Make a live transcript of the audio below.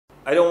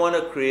I don't want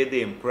to create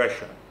the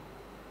impression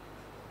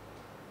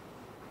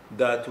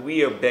that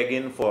we are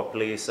begging for a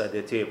place at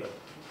the table.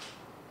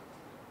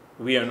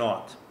 We are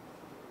not.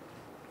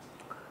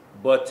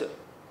 But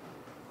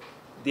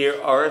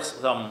there are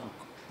some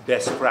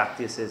best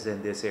practices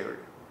in this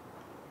area,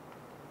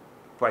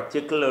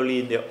 particularly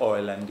in the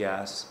oil and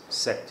gas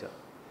sector.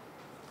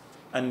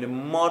 And the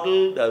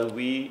model that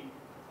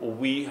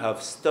we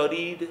have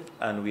studied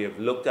and we have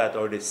looked at,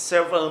 or the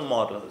several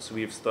models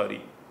we've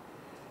studied,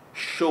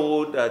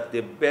 show that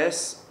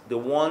the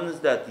ones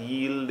that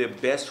yield the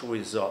best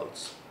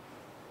results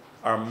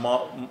are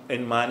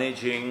in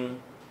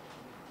managing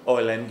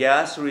oil and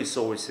gas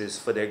resources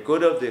for the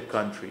good of the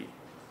country,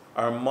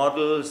 are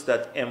models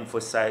that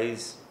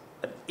emphasize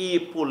an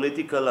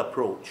apolitical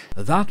approach.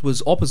 That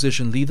was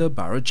opposition leader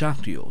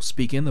Jagdeo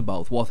speaking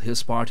about what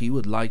his party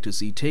would like to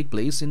see take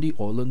place in the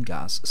oil and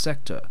gas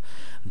sector.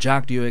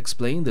 Jagdeo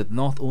explained that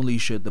not only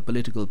should the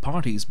political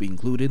parties be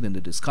included in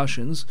the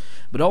discussions,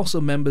 but also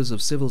members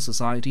of civil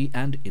society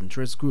and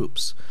interest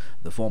groups.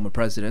 The former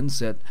president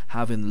said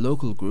having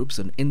local groups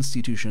and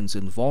institutions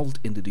involved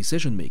in the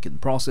decision-making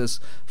process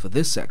for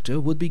this sector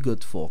would be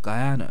good for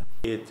Guyana.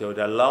 It would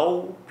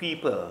allow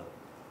people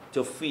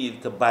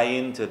to buy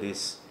into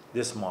this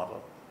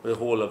model, the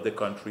whole of the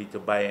country to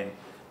buy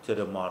into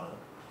the model.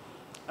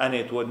 And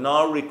it would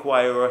not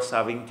require us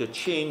having to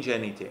change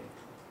anything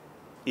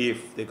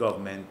if the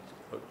government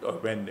or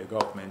when the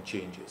government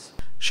changes.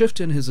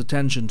 Shifting his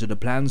attention to the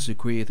plans to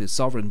create a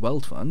sovereign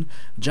wealth fund,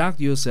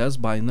 Jagdeo says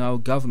by now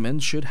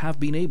government should have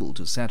been able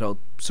to set out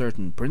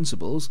certain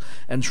principles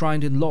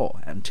enshrined in law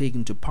and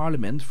taken to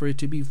Parliament for it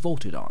to be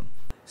voted on.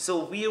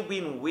 So we have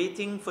been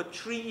waiting for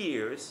 3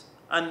 years,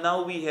 and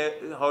now we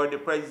heard the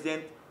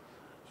president,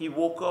 he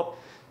woke up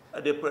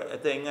at the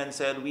thing and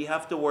said, we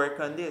have to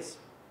work on this.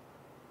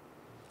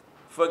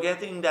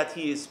 Forgetting that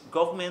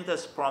government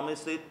has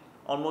promised it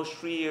almost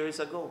 3 years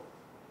ago.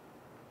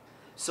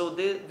 So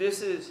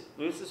this is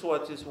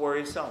what is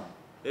worrisome.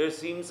 There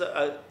seems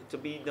to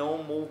be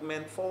no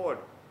movement forward.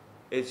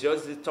 It's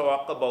just the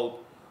talk about,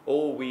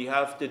 oh, we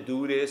have to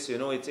do this,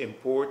 it's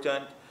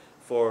important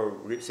for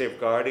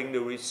safeguarding the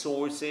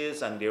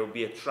resources, and there will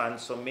be a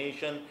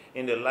transformation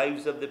in the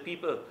lives of the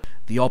people.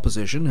 The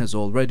opposition has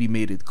already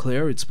made it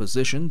clear its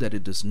position that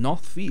it does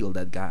not feel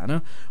that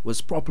Guyana was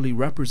properly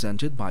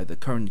represented by the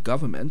current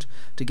government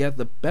to get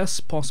the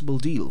best possible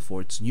deal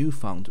for its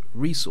newfound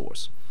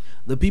resource.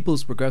 The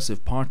People's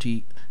Progressive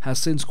Party has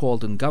since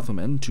called on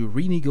government to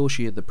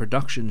renegotiate the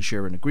production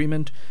sharing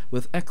agreement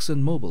with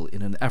ExxonMobil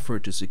in an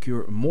effort to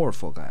secure more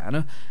for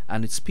Guyana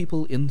and its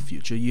people in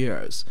future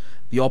years.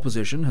 The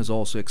opposition has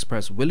also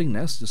expressed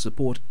willingness to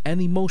support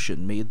any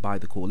motion made by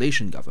the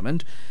coalition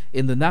government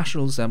in the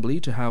National Assembly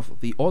to have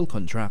the oil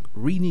contract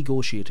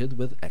renegotiated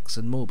with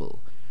ExxonMobil.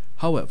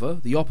 However,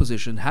 the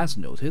opposition has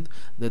noted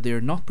that they are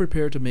not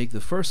prepared to make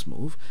the first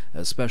move,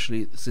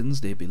 especially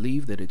since they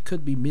believe that it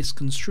could be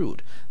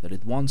misconstrued that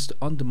it wants to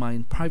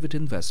undermine private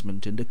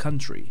investment in the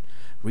country.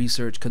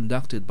 Research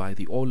conducted by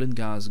the Oil and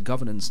Gas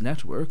Governance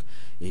Network,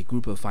 a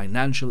group of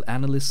financial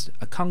analysts,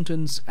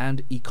 accountants,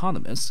 and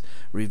economists,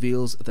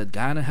 reveals that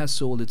Guyana has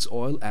sold its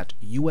oil at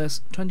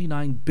US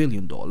 $29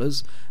 billion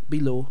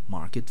below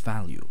market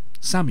value.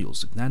 Samuel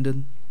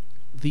Zugnandan,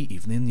 The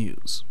Evening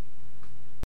News.